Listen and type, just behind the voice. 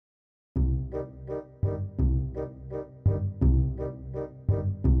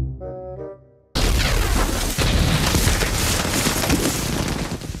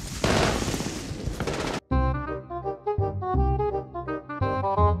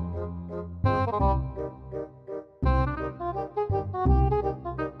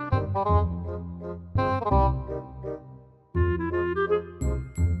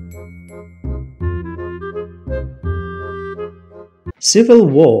Civil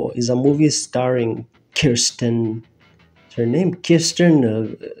War is a movie starring Kirsten. Is her name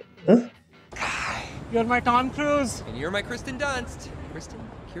Kirsten? Huh? You're my Tom Cruise. And you're my Kristen Dunst.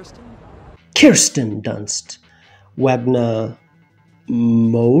 Kirsten? Kirsten Dunst, Wagner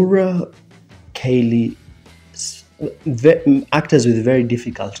Moura, Cailee, actors with very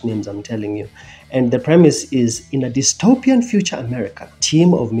difficult names, I'm telling you. And the premise is, in a dystopian future America, a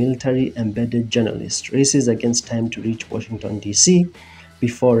team of military embedded journalists races against time to reach Washington, D.C.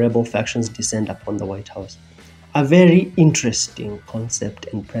 before rebel factions descend upon the White House. A very interesting concept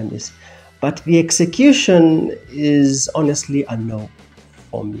and premise, but the execution is honestly a no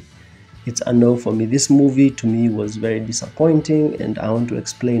for me. It's a no for me. This movie to me was very disappointing, and I want to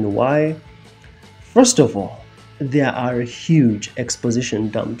explain why. First of all, there are huge exposition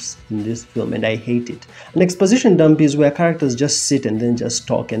dumps in this film, and I hate it. An exposition dump is where characters just sit and then just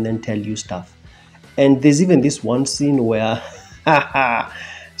talk and then tell you stuff. And there's even this one scene where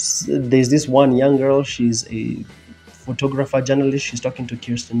there's this one young girl, she's a photographer journalist, she's talking to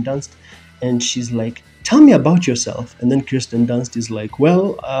Kirsten Dunst, and she's like, "Tell me about yourself." And then Kirsten Dunst is like,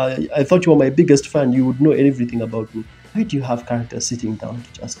 "Well, I thought you were my biggest fan, you would know everything about me." Why do you have characters sitting down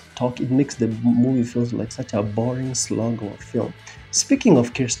to just talk? It makes the movie feel like such a boring slog of a film. Speaking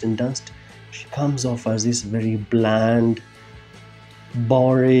of Kirsten Dunst, she comes off as this very bland,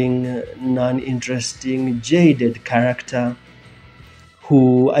 boring, non-interesting, jaded character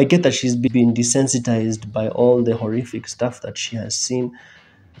who, I get that she's been desensitized by all the horrific stuff that she has seen,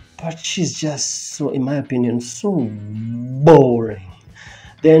 but she's just so, in my opinion, so boring.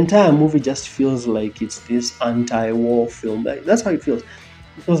 The entire movie just feels like it's this anti-war film. That's how it feels.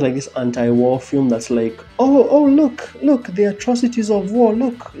 It feels like this anti-war film that's like, oh, look, the atrocities of war.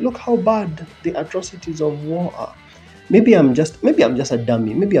 Look how bad the atrocities of war are. Maybe I'm just a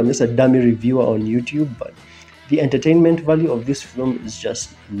dummy. Maybe I'm just a dummy reviewer on YouTube. But the entertainment value of this film is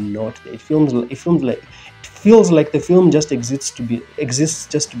just not there. It feels like the film just exists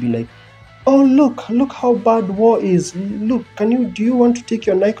just to be like, oh, look how bad war is. Look, do you want to take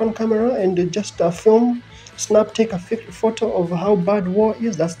your Nikon camera and just take a photo of how bad war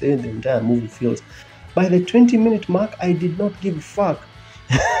is? That's the way the entire movie feels. By the 20-minute mark, I did not give a fuck.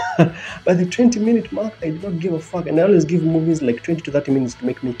 By the 20-minute mark, I did not give a fuck. And I always give movies like 20 to 30 minutes to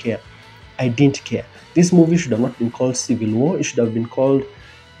make me care. I didn't care. This movie should have not been called Civil War. It should have been called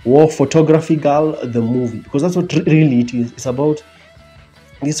War Photography Girl, the movie. Because that's what really it is. It's about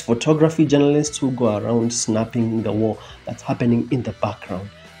these photography journalists who go around snapping the war that's happening in the background.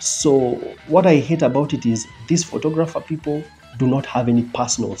 So what I hate about it is these photographer people do not have any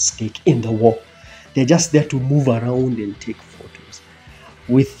personal stake in the war. They're just there to move around and take photos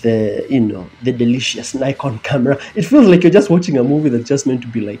with the delicious Nikon camera. It feels like you're just watching a movie that's just meant to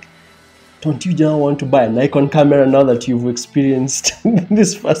be like, don't you now want to buy a Nikon camera now that you've experienced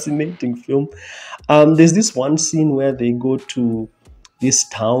this fascinating film? There's this one scene where they go to this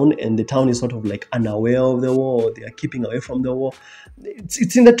town, and the town is sort of like unaware of the war, or they are keeping away from the war.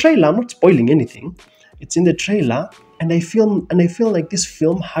 It's in the trailer. I'm not spoiling anything. It's in the trailer, and I feel like this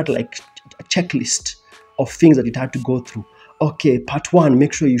film had like a checklist of things that it had to go through. Okay, part 1,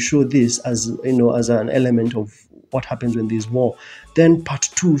 make sure you show this as an element of what happens when there's war. Then part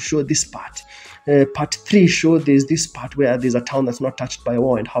 2, show this part. Part 3, show there's this part where there's a town that's not touched by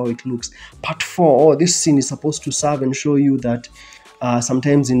war and how it looks. Part 4, this scene is supposed to serve and show you that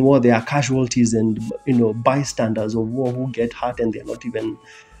sometimes in war there are casualties and bystanders of war who get hurt and they're not even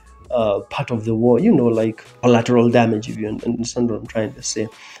part of the war, like collateral damage, if you understand what I'm trying to say.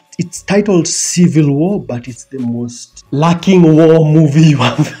 It's titled Civil War, but it's the most lacking war movie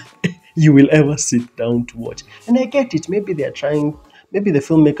you will ever sit down to watch. And I get it. Maybe the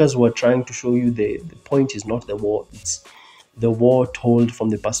filmmakers were trying to show you the point is not the war, it's the war told from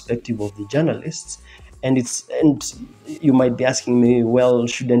the perspective of the journalists. And you might be asking me, well,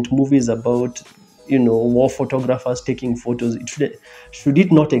 shouldn't movies about war photographers taking photos, should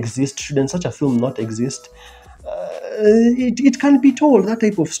it not exist? Shouldn't such a film not exist? It can be told. That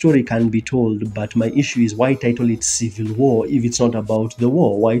type of story can be told. But my issue is, why title it Civil War if it's not about the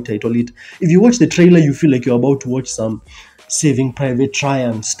war? Why title it? If you watch the trailer, you feel like you're about to watch some Saving Private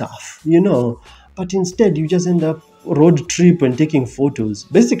Ryan stuff, But instead, you just end up road trip and taking photos.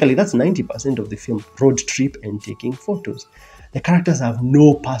 Basically, that's 90% of the film, road trip and taking photos. The characters have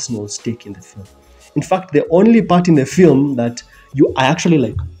no personal stake in the film. In fact, the only part in the film that I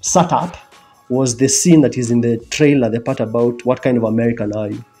actually sat up was the scene that is in the trailer, the part about what kind of American are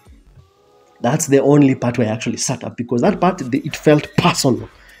you. That's the only part where I actually sat up, because that part, it felt personal.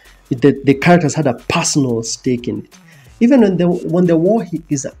 The characters had a personal stake in it. Even when the war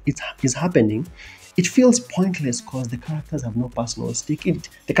is happening, it feels pointless because the characters have no personal stake.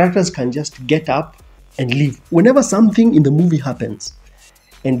 The characters can just get up and leave. Whenever something in the movie happens,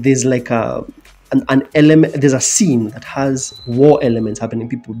 and there's like an element, there's a scene that has war elements happening,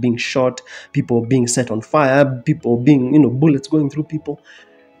 people being shot, people being set on fire, people being, bullets going through people.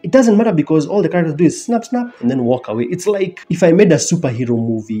 It doesn't matter because all the characters do is snap, snap, and then walk away. It's like if I made a superhero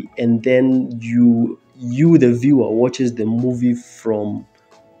movie and then you the viewer, watches the movie from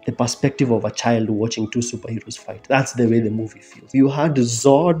the perspective of a child watching two superheroes fight. That's the way the movie feels. You had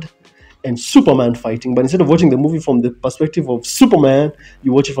Zod and Superman fighting, but instead of watching the movie from the perspective of Superman,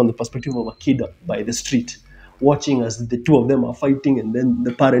 you watch it from the perspective of a kid by the street, watching as the two of them are fighting, and then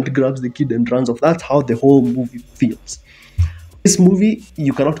the parent grabs the kid and runs off. That's how the whole movie feels. This movie,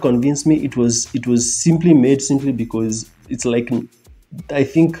 you cannot convince me it was simply made simply because it's like, I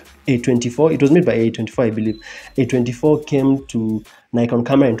think A24, it was made by A24, I believe. A24 came to Nikon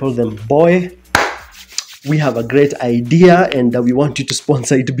camera and told them, boy, we have a great idea and we want you to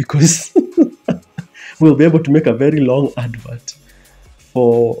sponsor it because we'll be able to make a very long advert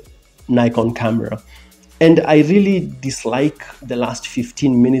for Nikon camera. And I really dislike the last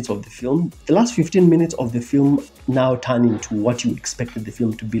 15 minutes of the film. The last 15 minutes of the film now turn into what you expected the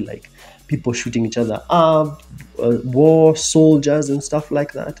film to be like. People shooting each other up, war, soldiers and stuff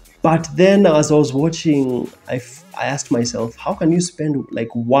like that. But then as I was watching, I asked myself, how can you spend like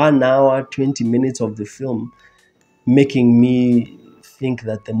 1 hour, 20 minutes of the film making me think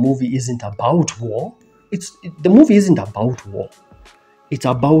that the movie isn't about war? The movie isn't about war. It's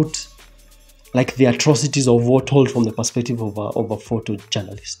about like the atrocities of war told from the perspective of a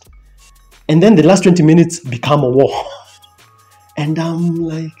photojournalist. And then the last 20 minutes become a war. And I'm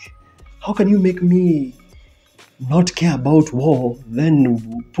like, how can you make me not care about war,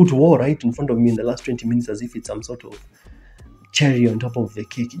 then put war right in front of me in the last 20 minutes as if it's some sort of cherry on top of the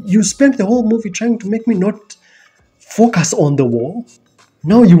cake? You spent the whole movie trying to make me not focus on the war.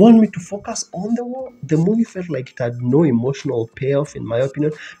 Now you want me to focus on the war? The movie felt like it had no emotional payoff, in my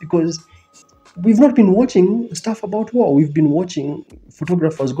opinion, because we've not been watching stuff about war. We've been watching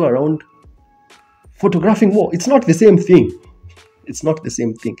photographers go around photographing war. It's not the same thing. It's not the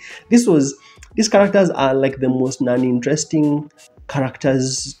same thing. These characters are like the most uninteresting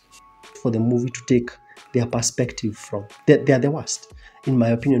characters for the movie to take their perspective from. They're the worst, in my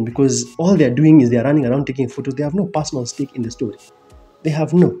opinion, because all they're doing is they're running around taking photos. They have no personal stake in the story. They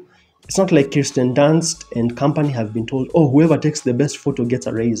have no. It's not like Kirsten Dunst and company have been told, oh, whoever takes the best photo gets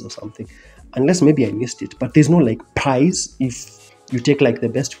a raise or something. Unless maybe I missed it. But there's no like prize if you take like the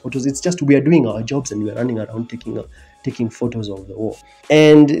best photos. It's just we are doing our jobs and we are running around taking photos of the war.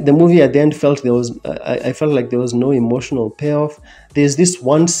 And the movie at the end I felt like there was no emotional payoff. There's this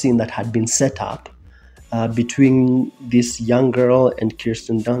one scene that had been set up between this young girl and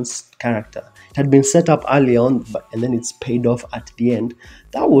Kirsten Dunst's character. It had been set up early on, and then it's paid off at the end.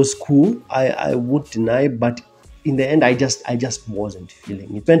 That was cool. I would deny, but in the end, I just wasn't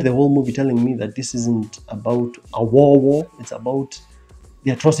feeling it. Spent the whole movie telling me that this isn't about a war. It's about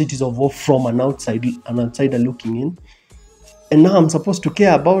the atrocities of war from an outsider looking in. And now I'm supposed to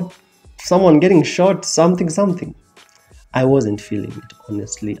care about someone getting shot, something. I wasn't feeling it,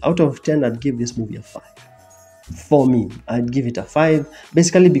 honestly. Out of 10, I'd give this movie a 5. For me, I'd give it a 5,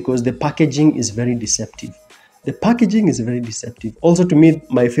 basically because the packaging is very deceptive. Also, to me,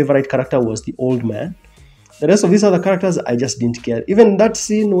 my favorite character was the old man. The rest of these other characters, I just didn't care. Even that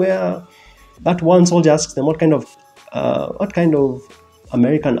scene where that one soldier asks them, what kind of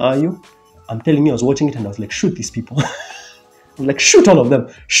American are you? I'm telling you, I was watching it and I was like, shoot these people. I'm like, shoot all of them.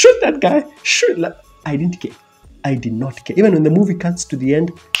 Shoot that guy. Shoot. Like, I didn't care. I did not care. Even when the movie cuts to the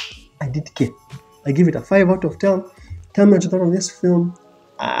end, I didn't care. I give it a 5 out of 10. Tell me what you thought of this film.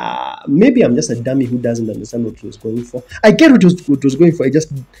 Maybe I'm just a dummy who doesn't understand what it was going for. I get what it was going for. It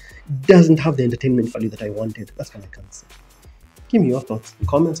just doesn't have the entertainment value that I wanted. That's all I can say. Give me your thoughts and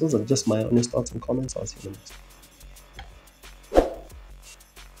comments. Those are just my honest thoughts and comments. I'll see you next.